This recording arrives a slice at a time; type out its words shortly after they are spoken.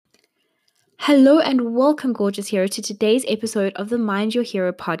Hello and welcome, gorgeous hero, to today's episode of the Mind Your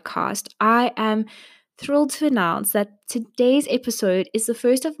Hero podcast. I am thrilled to announce that today's episode is the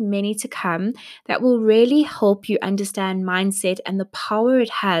first of many to come that will really help you understand mindset and the power it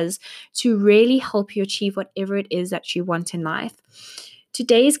has to really help you achieve whatever it is that you want in life.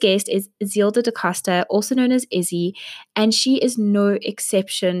 Today's guest is Zilda Da Costa, also known as Izzy, and she is no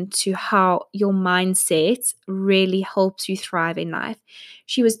exception to how your mindset really helps you thrive in life.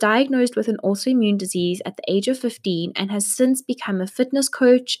 She was diagnosed with an autoimmune disease at the age of 15 and has since become a fitness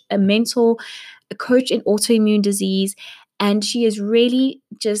coach, a mentor, a coach in autoimmune disease, and she is really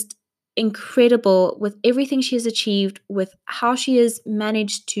just incredible with everything she has achieved, with how she has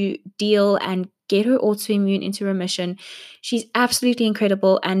managed to deal and get her autoimmune into remission. She's absolutely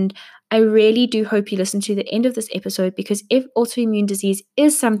incredible, and I really do hope you listen to the end of this episode, because if autoimmune disease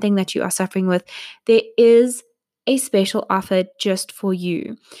is something that you are suffering with, there is a special offer just for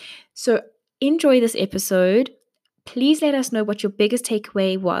you. So enjoy this episode. Please let us know what your biggest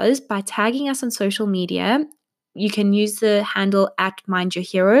takeaway was by tagging us on social media. You can use the handle at Mind Your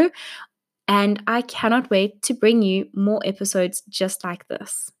Hero, and I cannot wait to bring you more episodes just like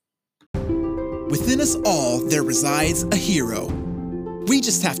this. Within us all, there resides a hero. We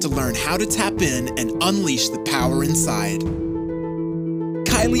just have to learn how to tap in and unleash the power inside.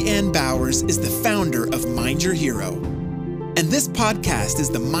 Kylie Ann Bowers is the founder of Mind Your Hero. And this podcast is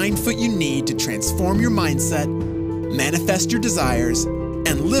the mindfoot you need to transform your mindset, manifest your desires,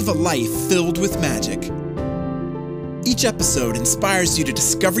 and live a life filled with magic. Each episode inspires you to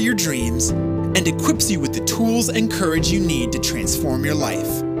discover your dreams and equips you with the tools and courage you need to transform your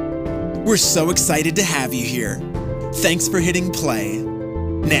life. We're so excited to have you here. Thanks for hitting play.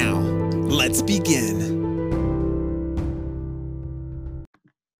 Now, let's begin.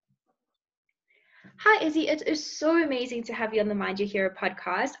 Hi, Izzy. It is so amazing to have you on the Mind Your Hero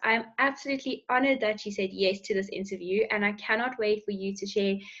podcast. I am absolutely honored that you said yes to this interview, and I cannot wait for you to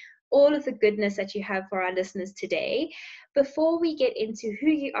share all of the goodness that you have for our listeners today. Before we get into who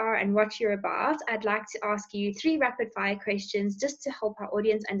you are and what you're about, I'd like to ask you 3 rapid fire questions just to help our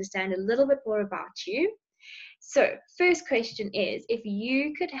audience understand a little bit more about you. So, first question is, if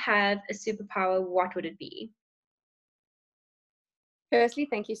you could have a superpower, what would it be? Firstly,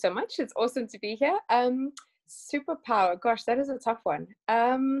 thank you so much. It's awesome to be here. Superpower, gosh, that is a tough one.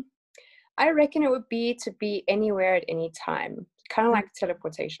 I reckon it would be to be anywhere at any time, kind of like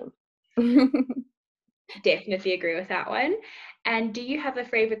teleportation. Definitely agree with that one. And do you have a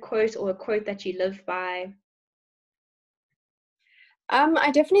favorite quote or a quote that you live by?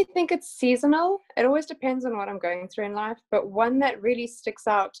 I definitely think it's seasonal. It always depends on what I'm going through in life, but one that really sticks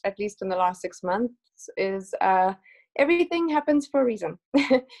out, at least in the last 6 months, is everything happens for a reason.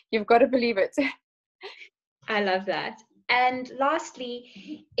 You've got to believe it. I love that. And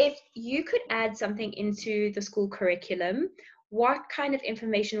lastly, if you could add something into the school curriculum, what kind of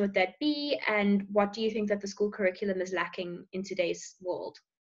information would that be? And what do you think that the school curriculum is lacking in today's world?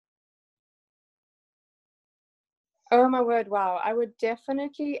 Oh my word, wow. I would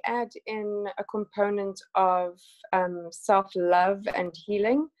definitely add in a component of self-love and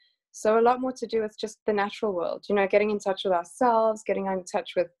healing. So a lot more to do with just the natural world, getting in touch with ourselves, getting in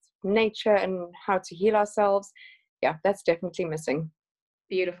touch with nature and how to heal ourselves. Yeah, that's definitely missing.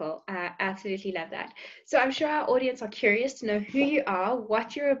 Beautiful. I absolutely love that. So I'm sure our audience are curious to know who you are,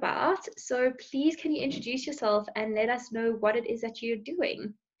 what you're about. So please, can you introduce yourself and let us know what it is that you're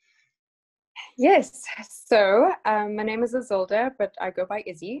doing? Yes. So my name is Zilda, but I go by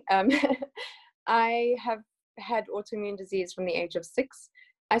Izzy. I have had autoimmune disease from the age of 6.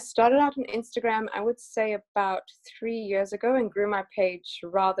 I started out on Instagram, I would say about 3 years ago, and grew my page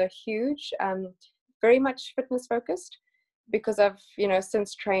rather huge, very much fitness focused, because I've,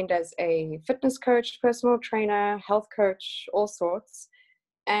 since trained as a fitness coach, personal trainer, health coach, all sorts.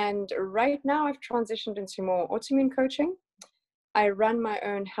 And right now I've transitioned into more autoimmune coaching. I run my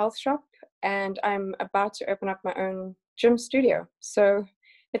own health shop, and I'm about to open up my own gym studio. So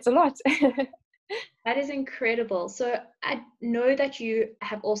it's a lot. That is incredible. So I know that you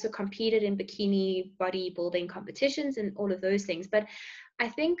have also competed in bikini bodybuilding competitions and all of those things, but I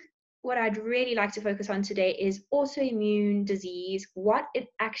think what I'd really like to focus on today is autoimmune disease, what it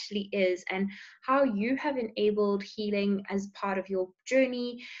actually is, and how you have enabled healing as part of your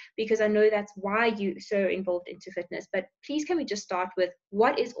journey, because I know that's why you're so involved into fitness. But please, can we just start with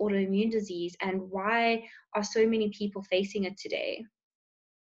what is autoimmune disease and why are so many people facing it today?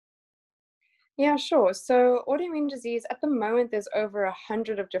 Yeah, sure. So autoimmune disease, at the moment, there's over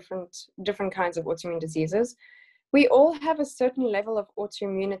 100 of different kinds of autoimmune diseases. We all have a certain level of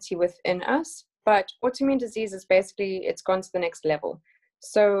autoimmunity within us, but autoimmune disease is basically, it's gone to the next level.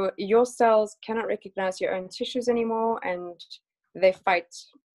 So your cells cannot recognize your own tissues anymore, and they fight,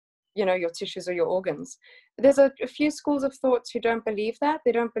 your tissues or your organs. There's a few schools of thought who don't believe that.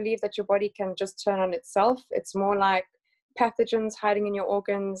 They don't believe that your body can just turn on itself. It's more like pathogens hiding in your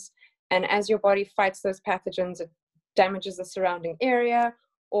organs, and as your body fights those pathogens, it damages the surrounding area,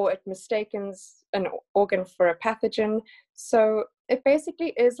 or it mistakes an organ for a pathogen. So it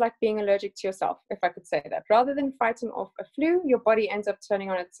basically is like being allergic to yourself, if I could say that. Rather than fighting off a flu, your body ends up turning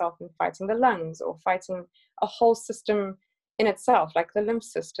on itself and fighting the lungs, or fighting a whole system in itself, like the lymph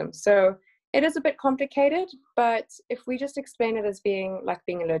system. So it is a bit complicated, but if we just explain it as being like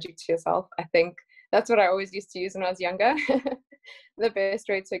being allergic to yourself, I think that's what I always used to use when I was younger. The best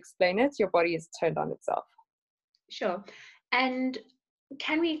way to explain it, your body is turned on itself. Sure. And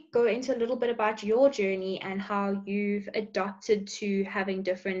can we go into a little bit about your journey and how you've adapted to having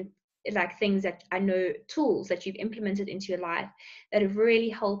different like things that I know, tools that you've implemented into your life that have really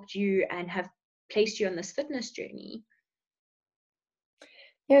helped you and have placed you on this fitness journey?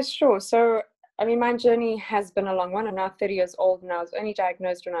 Yeah, sure. So, I mean, my journey has been a long one. I'm now 30 years old, and I was only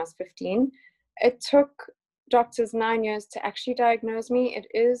diagnosed when I was 15. It took doctors 9 years to actually diagnose me. It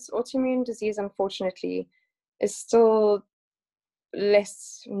is autoimmune disease, unfortunately, is still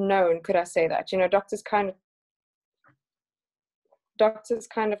less known, could I say that? Doctors kind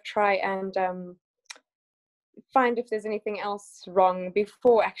of try and find if there's anything else wrong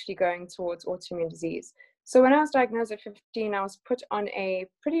before actually going towards autoimmune disease. So when I was diagnosed at 15, I was put on a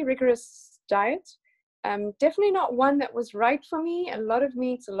pretty rigorous diet. Definitely not one that was right for me. A lot of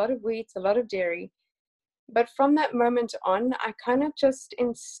meat, a lot of wheat, a lot of dairy. But from that moment on, I kind of just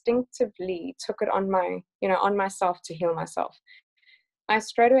instinctively took it on myself to heal myself. I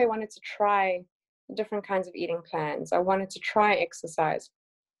straight away wanted to try different kinds of eating plans. I wanted to try exercise.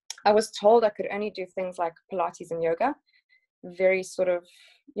 I was told I could only do things like Pilates and yoga, very sort of,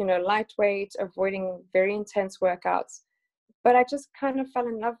 lightweight, avoiding very intense workouts. But I just kind of fell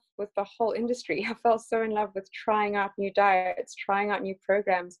in love with the whole industry. I fell so in love with trying out new diets, trying out new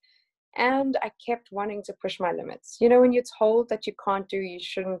programs. And I kept wanting to push my limits. When you're told that you can't do, you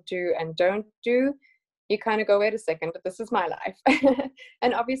shouldn't do, and don't do, you kind of go, wait a second, but this is my life.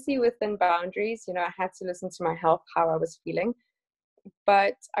 And obviously within boundaries, I had to listen to my health, how I was feeling.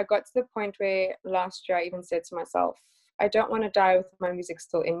 But I got to the point where last year I even said to myself, I don't want to die with my music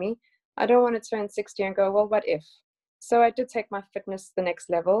still in me. I don't want to turn 60 and go, well, what if? So I did take my fitness to the next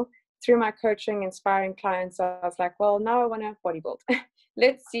level. Through my coaching, inspiring clients, I was like, well, now I want to bodybuild.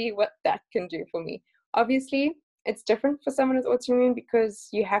 Let's see what that can do for me. Obviously, it's different for someone with autoimmune because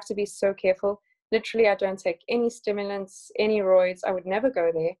you have to be so careful. Literally, I don't take any stimulants, any roids. I would never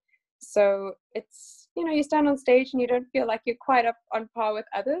go there. So it's, you stand on stage and you don't feel like you're quite up on par with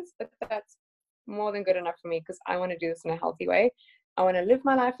others, but that's more than good enough for me because I want to do this in a healthy way. I want to live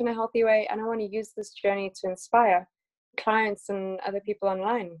my life in a healthy way, and I want to use this journey to inspire clients and other people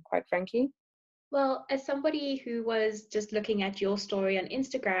online, quite frankly. Well, as somebody who was just looking at your story on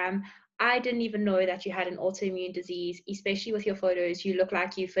Instagram, I didn't even know that you had an autoimmune disease, especially with your photos. You look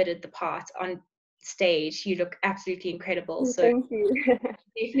like you fitted the part on stage. You look absolutely incredible. So Thank you.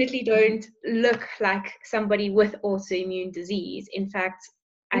 definitely don't look like somebody with autoimmune disease. In fact,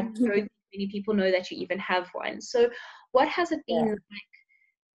 I don't think many people know that you even have one. So what has it been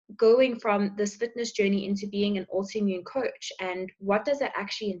like going from this fitness journey into being an autoimmune coach, and what does that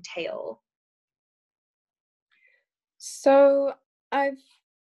actually entail? So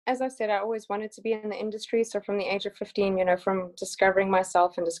as I said, I always wanted to be in the industry. So from the age of 15, from discovering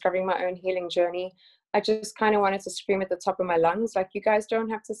myself and discovering my own healing journey, I just kind of wanted to scream at the top of my lungs, like, you guys don't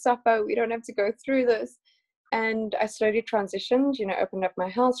have to suffer. We don't have to go through this. And I slowly transitioned, opened up my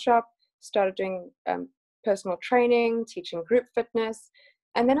health shop, started doing personal training, teaching group fitness.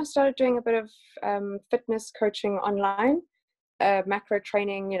 And then I started doing a bit of fitness coaching online, macro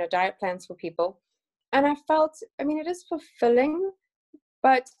training, diet plans for people. And I felt, it is fulfilling,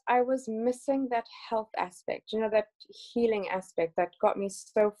 but I was missing that health aspect, that healing aspect that got me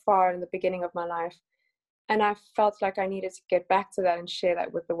so far in the beginning of my life. And I felt like I needed to get back to that and share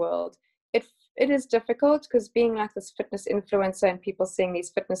that with the world. It is difficult because being like this fitness influencer and people seeing these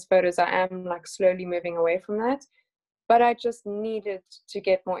fitness photos, I am like slowly moving away from that. But I just needed to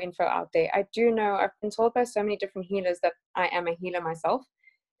get more info out there. I do know, I've been told by so many different healers that I am a healer myself.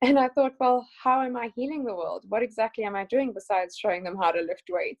 And I thought, well, how am I healing the world? What exactly am I doing besides showing them how to lift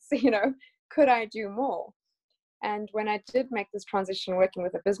weights? Could I do more? And when I did make this transition working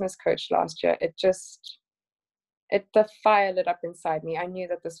with a business coach last year, the fire lit up inside me. I knew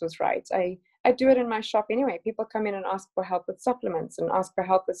that this was right. I do it in my shop anyway. People come in and ask for help with supplements and ask for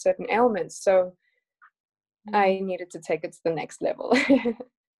help with certain ailments. So I needed to take it to the next level.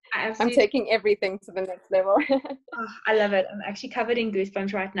 I'm Absolutely. taking everything to the next level. Oh, I love it. I'm actually covered in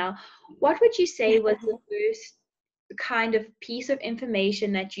goosebumps right now. What would you say was the first kind of piece of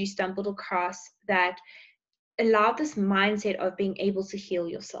information that you stumbled across that allowed this mindset of being able to heal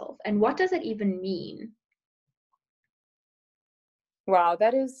yourself? And what does it even mean? Wow,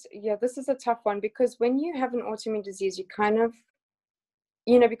 this is a tough one, because when you have an autoimmune disease, you kind of,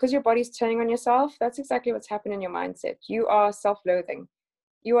 because your body's turning on yourself, that's exactly what's happened in your mindset. You are self-loathing.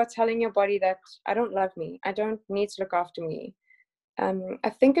 You are telling your body that I don't love me. I don't need to look after me. I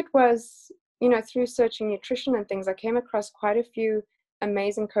think it was, through searching nutrition and things, I came across quite a few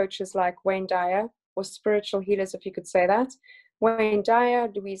amazing coaches like Wayne Dyer, or spiritual healers, if you could say that. Wayne Dyer,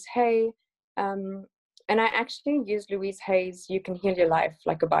 Louise Hay, and I actually used Louise Hay's You Can Heal Your Life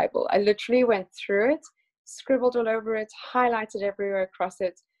like a Bible. I literally went through it, scribbled all over it, highlighted everywhere across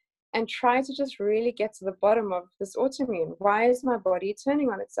it, and tried to just really get to the bottom of this autoimmune. Why is my body turning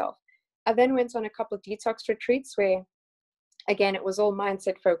on itself? I then went on a couple of detox retreats where, again, it was all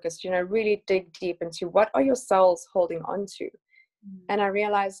mindset focused, really dig deep into what are your cells holding on to. And I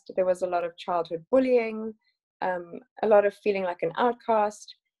realized there was a lot of childhood bullying, a lot of feeling like an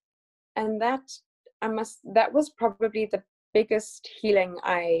outcast. And that was probably the biggest healing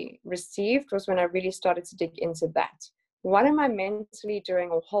I received, was when I really started to dig into that. What am I mentally doing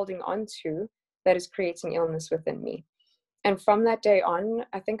or holding on to that is creating illness within me? And from that day on,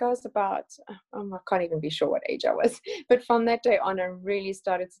 I think I was about, I can't even be sure what age I was, but from that day on, I really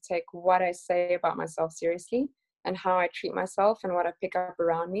started to take what I say about myself seriously, and how I treat myself and what I pick up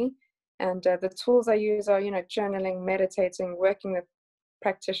around me. And the tools I use are, journaling, meditating, working with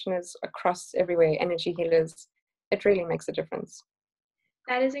practitioners across everywhere, energy healers. It really makes a difference.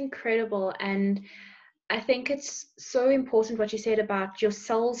 That is incredible. And I think it's so important what you said about your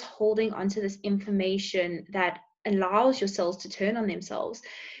cells holding onto this information that allows your cells to turn on themselves.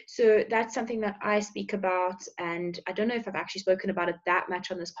 So that's something that I speak about, and I don't know if I've actually spoken about it that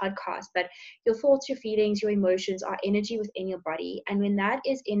much on this podcast, but your thoughts, your feelings, your emotions are energy within your body. And when that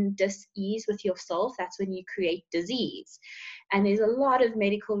is in dis-ease with yourself, that's when you create disease. And there's a lot of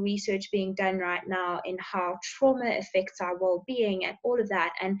medical research being done right now in how trauma affects our well-being and all of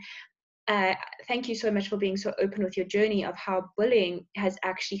that. And thank you so much for being so open with your journey of how bullying has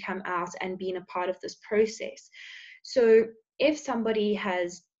actually come out and been a part of this process. So if somebody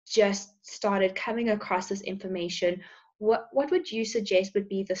has just started coming across this information, what would you suggest would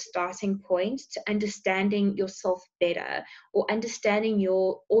be the starting point to understanding yourself better, or understanding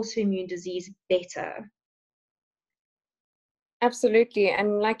your autoimmune disease better? Absolutely.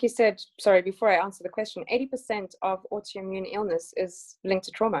 And like you said, sorry, before I answer the question, 80% of autoimmune illness is linked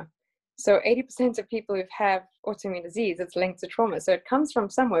to trauma. So 80% of people who have autoimmune disease, it's linked to trauma. So it comes from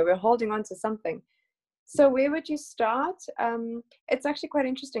somewhere. We're holding on to something. So where would you start? It's actually quite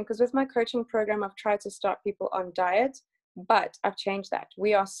interesting, because with my coaching program, I've tried to start people on diet, but I've changed that.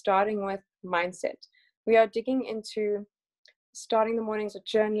 We are starting with mindset. We are digging into starting the mornings with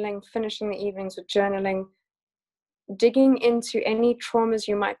journaling, finishing the evenings with journaling, digging into any traumas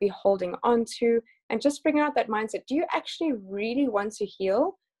you might be holding on to, and just bring out that mindset. Do you actually really want to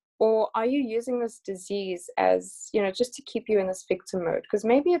heal? Or are you using this disease as, just to keep you in this victim mode? Because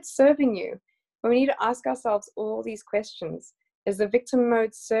maybe it's serving you. But we need to ask ourselves all these questions. Is the victim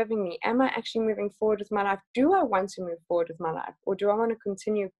mode serving me? Am I actually moving forward with my life? Do I want to move forward with my life? Or do I want to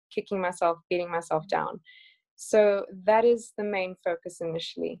continue kicking myself, beating myself down? So that is the main focus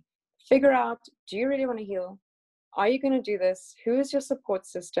initially. Figure out, do you really want to heal? Are you going to do this? Who is your support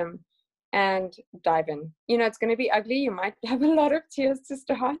system? And dive in. It's going to be ugly. You might have a lot of tears to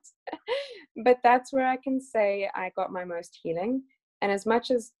start, but that's where I can say I got my most healing. And as much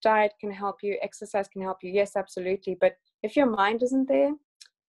as diet can help you, exercise can help you, yes, absolutely. But if your mind isn't there,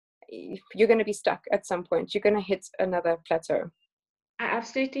 you're going to be stuck at some point. You're going to hit another plateau. I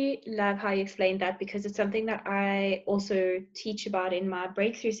absolutely love how you explained that, because it's something that I also teach about in my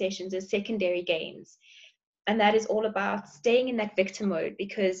breakthrough sessions, is secondary gains. And that is all about staying in that victim mode,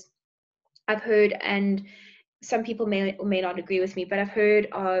 because I've heard, and some people may or may not agree with me, but I've heard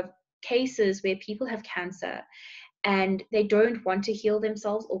of cases where people have cancer and they don't want to heal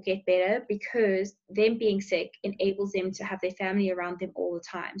themselves or get better, because them being sick enables them to have their family around them all the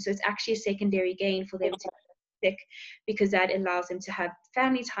time. So it's actually a secondary gain for them to be sick, because that allows them to have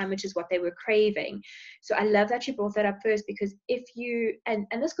family time, which is what they were craving. So I love that you brought that up first, because if you, and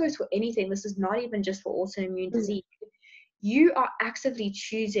this goes for anything, this is not even just for autoimmune disease, you are actively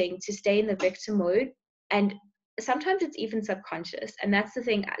choosing to stay in the victim mode, and sometimes it's even subconscious. And that's the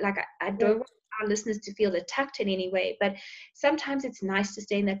thing, like I don't want our listeners to feel attacked in any way, but sometimes it's nice to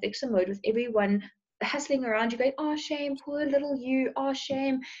stay in that victim mode with everyone hustling around you going, oh shame, poor little you, oh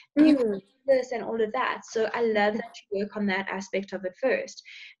shame, you can't Mm, do this and all of that. So I love that you work on that aspect of it first,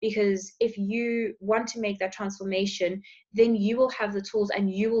 because if you want to make that transformation, then you will have the tools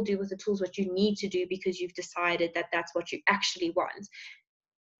and you will do with the tools what you need to do, because you've decided that that's what you actually want.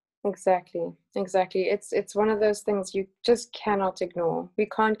 exactly. It's one of those things you just cannot ignore. We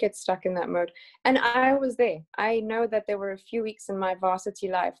can't get stuck in that mode. And I was there. I know that there were a few weeks in my varsity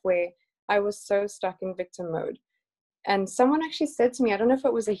life where I was so stuck in victim mode. And someone actually said to me, I don't know if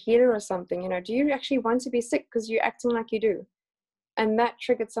it was a healer or something, do you actually want to be sick because you're acting like you do? And that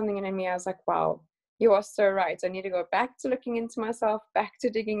triggered something in me. I was like, wow, you are so right. I need to go back to looking into myself, back to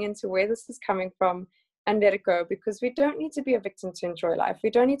digging into where this is coming from, and let it go, because we don't need to be a victim to enjoy life. We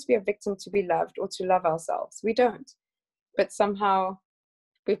don't need to be a victim to be loved or to love ourselves. We don't. But somehow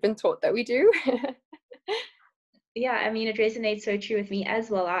we've been taught that we do. Yeah, I mean, it resonates so true with me as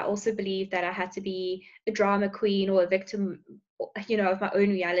well. I also believe that I had to be a drama queen or a victim, of my own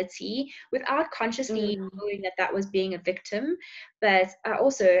reality, without consciously Mm, knowing that that was being a victim. But I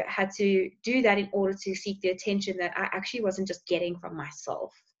also had to do that in order to seek the attention that I actually wasn't just getting from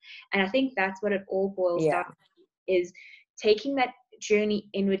myself. And I think that's what it all boils down yeah. to, is taking that journey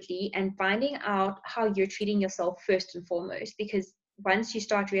inwardly and finding out how you're treating yourself first and foremost. Because once you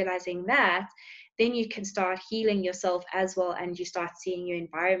start realizing that, then you can start healing yourself as well, and you start seeing your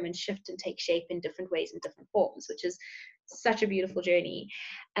environment shift and take shape in different ways and different forms, which is such a beautiful journey.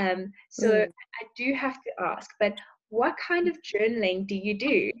 So Mm. I do have to ask, but what kind of journaling do you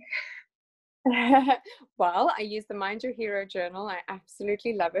do? Well, I use the Mind Your Hero journal. I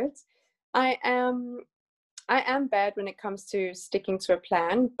absolutely love it. I am I am bad when it comes to sticking to a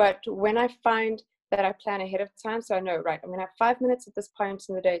plan, but when I find that I plan ahead of time, so I know, right, I'm going to have 5 minutes at this point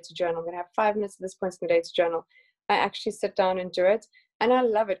in the day to journal, I'm going to have 5 minutes at this point in the day to journal, I actually sit down and do it. And I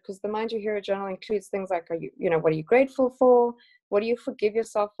love it because the Mind Your Hero journal includes things like, what are you grateful for? What do you forgive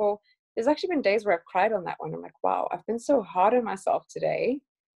yourself for? There's actually been days where I've cried on that one. I'm like, wow, I've been so hard on myself today.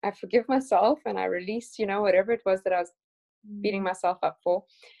 I forgive myself and I release, whatever it was that I was beating myself up for.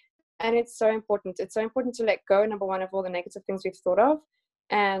 And it's so important. It's so important to let go, number one, of all the negative things we've thought of.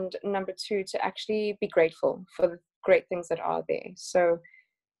 And number two, to actually be grateful for the great things that are there. So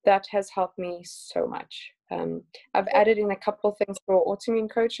that has helped me so much. I've added in a couple things for autoimmune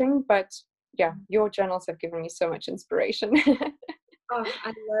coaching, but yeah, your journals have given me so much inspiration. Oh,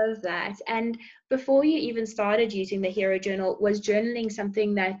 I love that. And before you even started using the Hero Journal, was journaling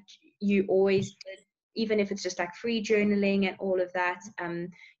something that you always did, even if it's just like free journaling and all of that,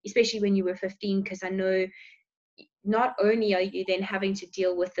 especially when you were 15? Because I know not only are you then having to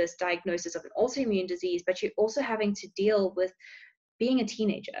deal with this diagnosis of an autoimmune disease, but you're also having to deal with being a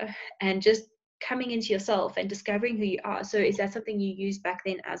teenager and just coming into yourself and discovering who you are. So is that something you used back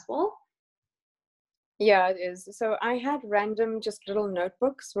then as well? Yeah, it is. So I had random, just little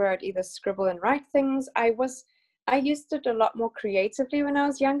notebooks where I'd either scribble and write things. I used it a lot more creatively when I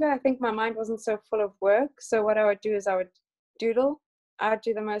was younger. I think my mind wasn't so full of work. So what I would do is I would doodle. I'd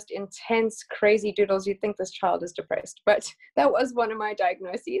do the most intense, crazy doodles. You'd think this child is depressed, but that was one of my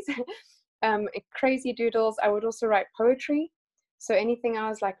diagnoses. Crazy doodles. I would also write poetry. So anything I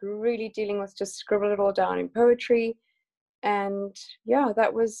was like really dealing with, just scribble it all down in poetry. And yeah,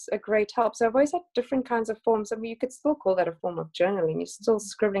 that was a great help. So I've always had different kinds of forms. I mean, you could still call that a form of journaling. You're still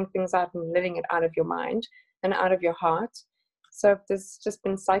scribbling things out and letting it out of your mind and out of your heart. So there's just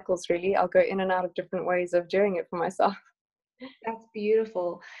been cycles, really. I'll go in and out of different ways of doing it for myself. That's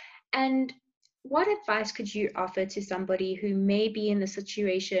beautiful. And what advice could you offer to somebody who may be in the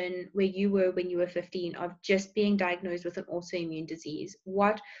situation where you were when you were 15, of just being diagnosed with an autoimmune disease?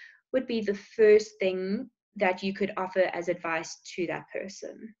 What would be the first thing that you could offer as advice to that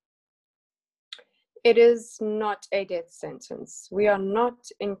person? It is not a death sentence. We are not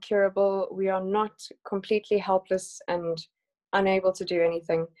incurable. We are not completely helpless and unable to do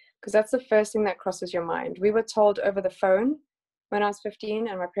anything, because that's the first thing that crosses your mind. We were told over the phone when I was 15,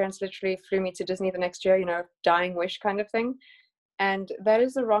 and my parents literally flew me to Disney the next year, dying wish kind of thing. And that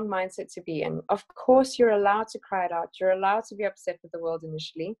is the wrong mindset to be in. Of course, you're allowed to cry it out. You're allowed to be upset with the world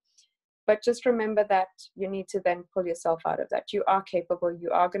initially. But just remember that you need to then pull yourself out of that. You are capable.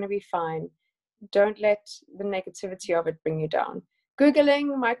 You are going to be fine. Don't let the negativity of it bring you down.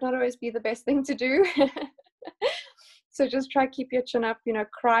 Googling might not always be the best thing to do. So just try keep your chin up,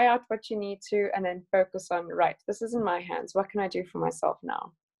 cry out what you need to, and then focus on, right, this is in my hands. What can I do for myself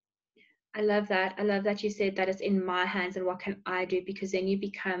now? I love that. I love that you said that it's in my hands and what can I do, because then you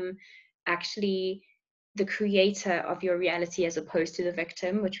become actually the creator of your reality as opposed to the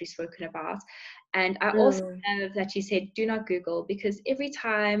victim, which we've spoken about. And I also love that you said, do not Google, because every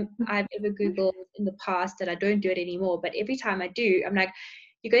time I've ever Googled in the past, that I don't do it anymore, but every time I do, I'm like,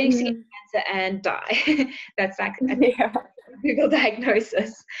 you're going to get cancer and die. That's like a Google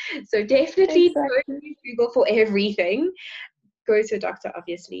diagnosis. So definitely don't use Google for everything. Go to a doctor,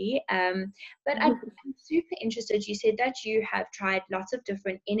 obviously. But I'm super interested. You said that you have tried lots of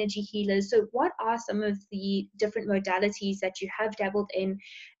different energy healers. So what are some of the different modalities that you have dabbled in,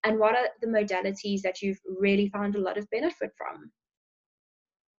 and what are the modalities that you've really found a lot of benefit from?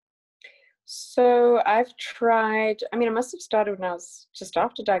 So I've tried, I mean, I must have started when I was just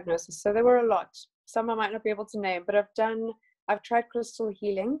after diagnosis. So there were a lot. Some I might not be able to name, but I've tried crystal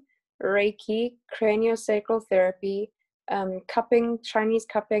healing, Reiki, craniosacral therapy, cupping, Chinese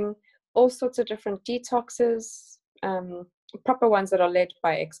cupping, all sorts of different detoxes, proper ones that are led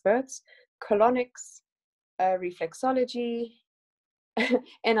by experts, colonics, reflexology,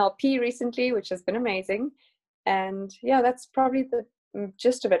 NLP recently, which has been amazing. And yeah, that's probably the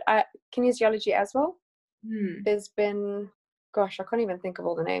gist of it. Kinesiology as well. There's been, gosh, I can't even think of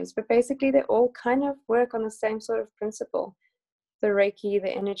all the names, but basically they all kind of work on the same sort of principle. The Reiki, the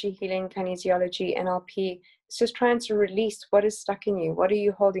energy healing, kinesiology, NLP. It's just trying to release what is stuck in you. What are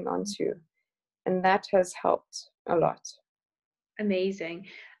you holding on to? And that has helped a lot. Amazing.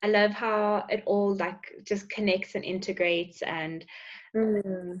 I love how it all like just connects and integrates. And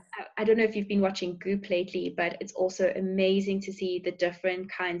I don't know if you've been watching Goop lately, but it's also amazing to see the different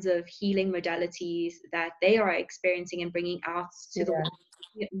kinds of healing modalities that they are experiencing and bringing out to the world,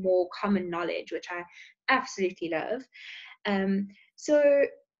 more common knowledge, which I absolutely love. So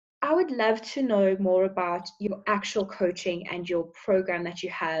I would love to know more about your actual coaching and your program that you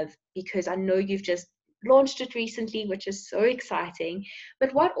have, because I know you've just launched it recently, which is so exciting.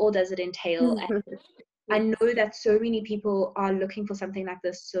 But what all does it entail? And I know that so many people are looking for something like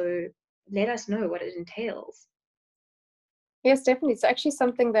this, so let us know what it entails. Yes, definitely. It's actually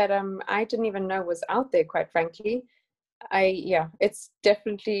something that I didn't even know was out there, quite frankly. It's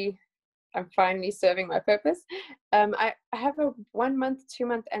definitely, I'm finally serving my purpose. I have a 1 month, 2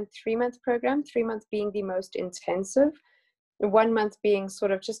 month, and 3 month program, 3 months being the most intensive, 1 month being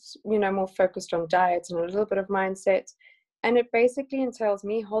sort of just, more focused on diet and a little bit of mindset. And it basically entails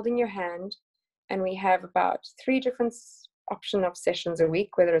me holding your hand, and we have about 3 different option of sessions a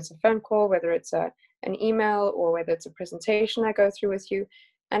week, whether it's a phone call, whether it's an email, or whether it's a presentation I go through with you.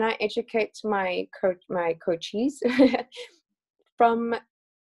 And I educate my coachees from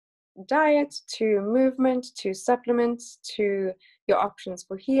diet to movement to supplements to your options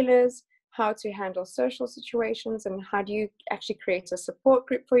for healers, how to handle social situations, and how do you actually create a support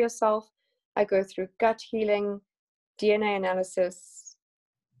group for yourself. I go through gut healing, DNA analysis.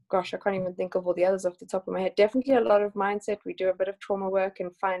 Gosh, I can't even think of all the others off the top of my head. Definitely a lot of mindset. We do a bit of trauma work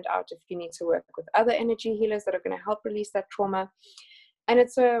and find out if you need to work with other energy healers that are going to help release that trauma. And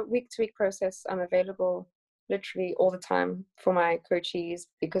it's a week-to-week process. I'm available literally all the time for my coachees,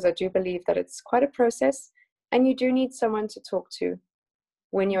 because I do believe that it's quite a process, and you do need someone to talk to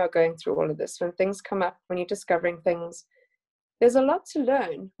when you are going through all of this. When things come up, when you're discovering things, there's a lot to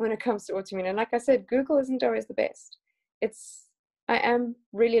learn when it comes to autoimmune. And like I said, Google isn't always the best. I am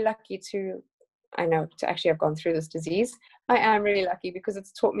really lucky to actually have gone through this disease. I am really lucky because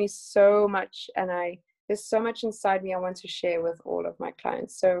it's taught me so much, and there's so much inside me I want to share with all of my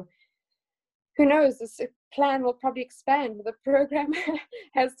clients. So who knows, this plan will probably expand. The program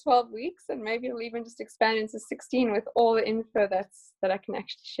has 12 weeks, and maybe it'll even just expand into 16 with all the info that I can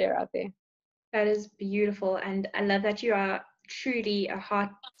actually share out there. That is beautiful. And I love that you are truly a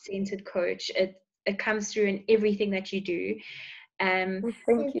heart-centered coach. It comes through in everything that you do. Thank you.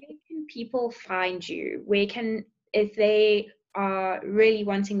 Where can people find you? If they are really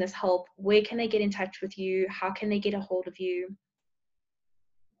wanting this help, where can they get in touch with you? How can they get a hold of you?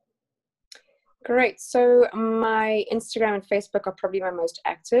 Great. So my Instagram and Facebook are probably my most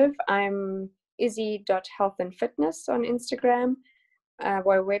active. I'm izzy.healthandfitness on Instagram. My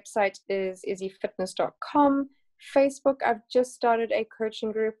website is izzyfitness.com. Facebook, I've just started a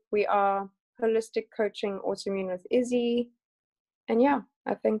coaching group. We are Holistic Coaching Autoimmune with Izzy. And yeah,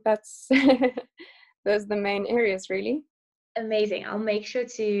 I think that's those are the main areas, really. Amazing. I'll make sure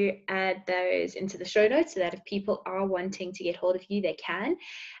to add those into the show notes so that if people are wanting to get hold of you, they can.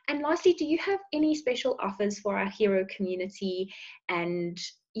 And lastly, do you have any special offers for our hero community? And,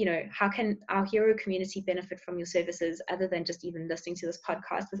 how can our hero community benefit from your services other than just even listening to this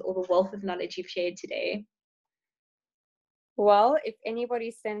podcast with all the wealth of knowledge you've shared today? Well, if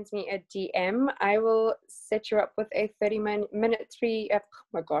anybody sends me a DM, I will set you up with a 30-minute oh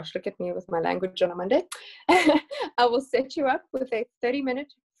my gosh, look at me with my language on a Monday. I will set you up with a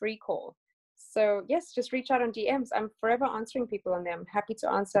 30-minute free call. So yes, just reach out on DMs. I'm forever answering people on them. Happy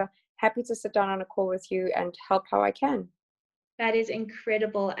to answer, happy to sit down on a call with you and help how I can. That is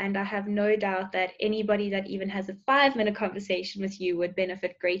incredible. And I have no doubt that anybody that even has a 5-minute conversation with you would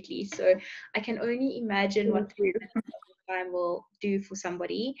benefit greatly. So I can only imagine what time will do for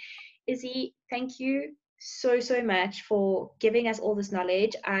somebody. Izzy, thank you so much for giving us all this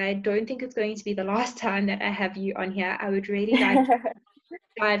knowledge. I don't think it's going to be the last time that I have you on here. I would really like to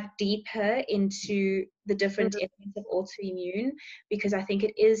dive deeper into the different elements of autoimmune, because I think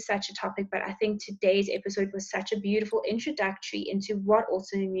it is such a topic, but I think today's episode was such a beautiful introductory into what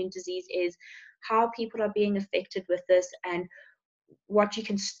autoimmune disease is, how people are being affected with this, and what you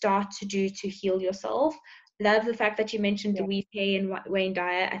can start to do to heal yourself. Love the fact that you mentioned Louise Hay and Wayne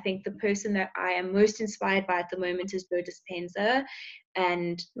Dyer. I think the person that I am most inspired by at the moment is Joe Dispenza,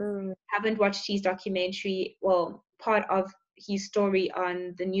 and haven't watched his documentary, well, part of his story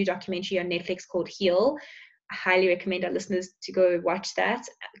on the new documentary on Netflix called Heal. I highly recommend our listeners to go watch that.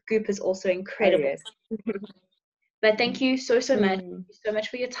 Goop is also incredible. Oh, yes. But thank you so much. Thank you so much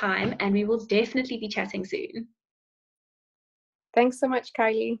for your time, and we will definitely be chatting soon. Thanks so much,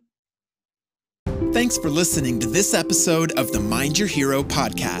 Kylie. Thanks for listening to this episode of the Mind Your Hero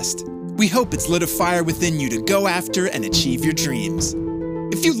podcast. We hope it's lit a fire within you to go after and achieve your dreams.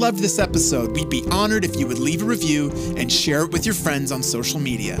 If you loved this episode, we'd be honored if you would leave a review and share it with your friends on social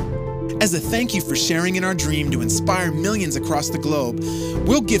media. As a thank you for sharing in our dream to inspire millions across the globe,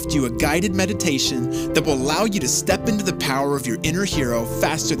 we'll gift you a guided meditation that will allow you to step into the power of your inner hero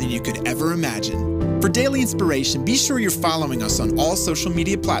faster than you could ever imagine. For daily inspiration, be sure you're following us on all social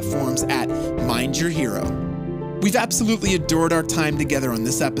media platforms at Mind Your Hero. We've absolutely adored our time together on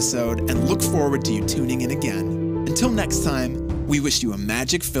this episode and look forward to you tuning in again. Until next time, we wish you a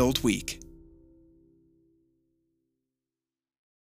magic-filled week.